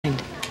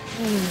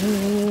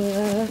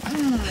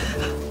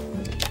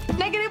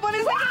Negative one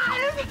is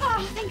negative.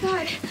 Oh, thank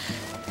God.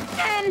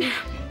 And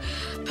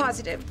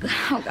positive.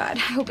 Oh, God. I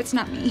hope it's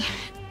not me.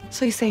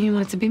 So you're saying you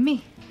want it to be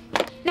me?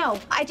 No,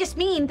 I just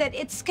mean that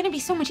it's going to be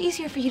so much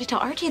easier for you to tell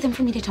Archie than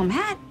for me to tell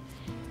Matt.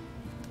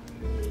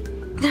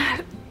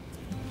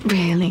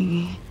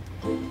 Really?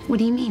 What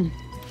do you mean?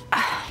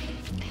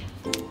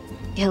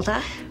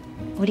 Hilda,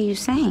 what are you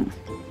saying?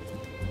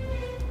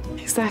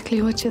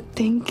 Exactly what you're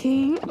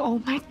thinking. Oh,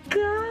 my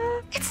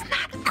God. It's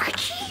not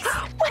Archie's.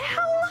 What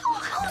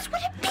else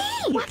would it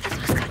be? What?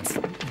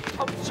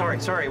 Oh,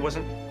 sorry, it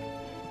wasn't.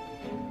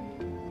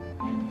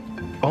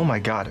 Oh my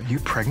God, are you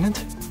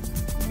pregnant?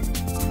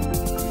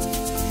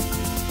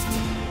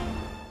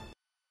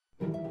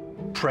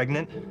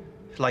 Pregnant?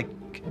 Like,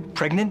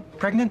 pregnant?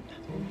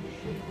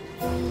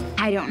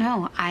 I don't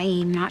know.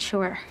 I'm not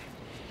sure.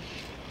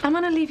 I'm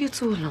gonna leave you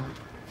two alone.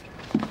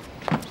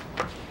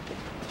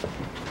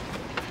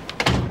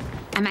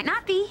 I might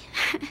not be.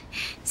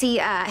 See,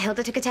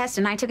 Hilda took a test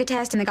and I took a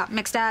test and they got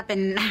mixed up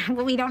and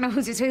well, we don't know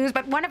whose is whose,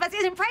 but one of us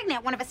isn't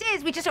pregnant. One of us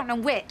is. We just don't know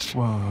which.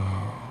 Whoa.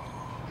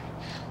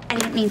 I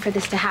didn't mean for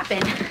this to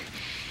happen.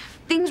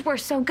 Things were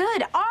so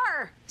good,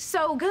 are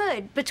so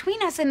good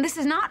between us, and this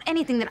is not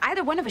anything that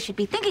either one of us should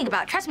be thinking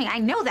about. Trust me, I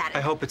know that.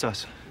 I hope it's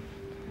us.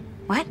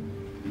 What?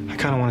 I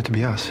kind of want it to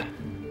be us.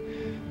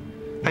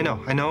 I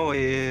know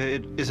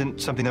it isn't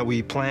something that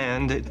we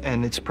planned,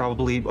 and it's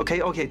probably,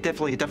 okay, it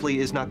definitely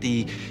is not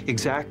the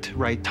exact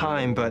right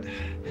time, but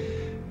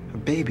a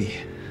baby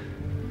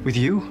with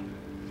you?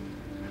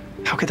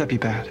 How could that be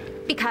bad?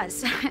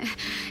 Because.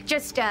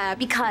 Just,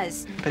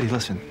 because. Betty,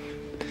 listen.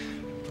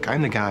 Look,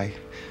 I'm the guy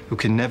who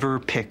can never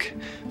pick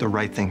the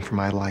right thing for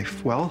my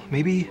life. Well,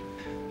 maybe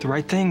the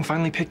right thing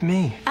finally picked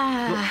me.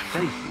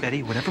 Look,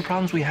 Betty, whatever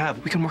problems we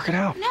have, we can work it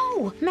out.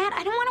 No, Matt,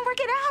 I don't want to work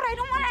it out. I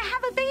don't want to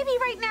have a baby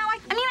right now.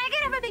 I mean, I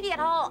can't have a baby at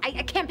all.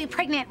 I can't be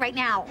pregnant right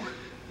now.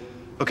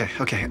 Okay.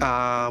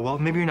 Well,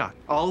 maybe you're not.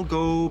 I'll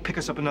go pick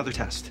us up another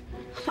test.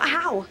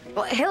 How?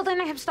 Well, Hilda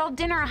and I have stalled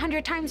dinner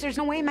 100 times. There's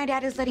no way my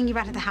dad is letting you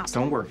out of the house.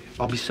 Don't worry.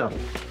 I'll be subtle.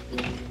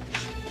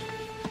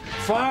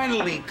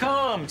 Finally,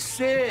 come,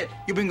 sit.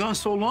 You've been gone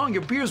so long,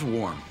 your beer's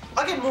warm.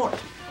 I'll get more.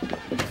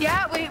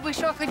 Yeah, we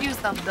sure could use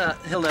them.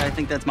 Hilda, I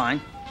think that's mine.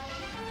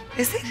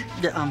 Is it?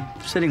 Yeah, I'm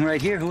sitting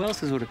right here. Who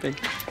else's would it be?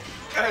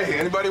 Hey,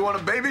 anybody want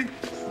a baby?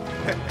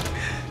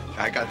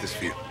 I got this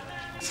for you.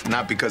 It's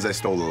not because I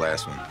stole the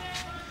last one.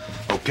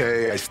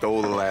 Okay, I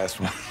stole the last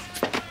one.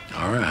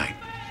 All right.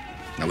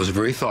 That was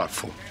very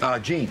thoughtful.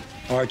 Gene,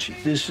 Archie,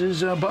 this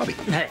is Bobby.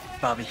 Hey,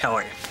 Bobby, how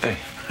are you? Hey,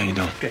 how you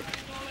doing? Good.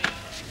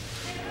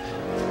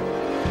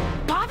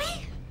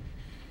 Bobby?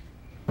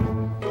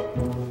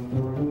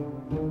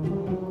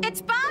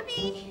 It's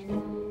Bobby.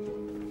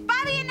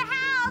 Bobby in the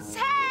house.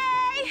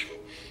 Hey!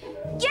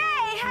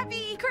 Yay!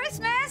 Happy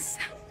Christmas!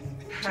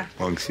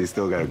 Well, she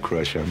still got a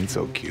crush on me. It's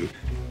so cute.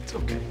 It's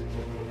okay.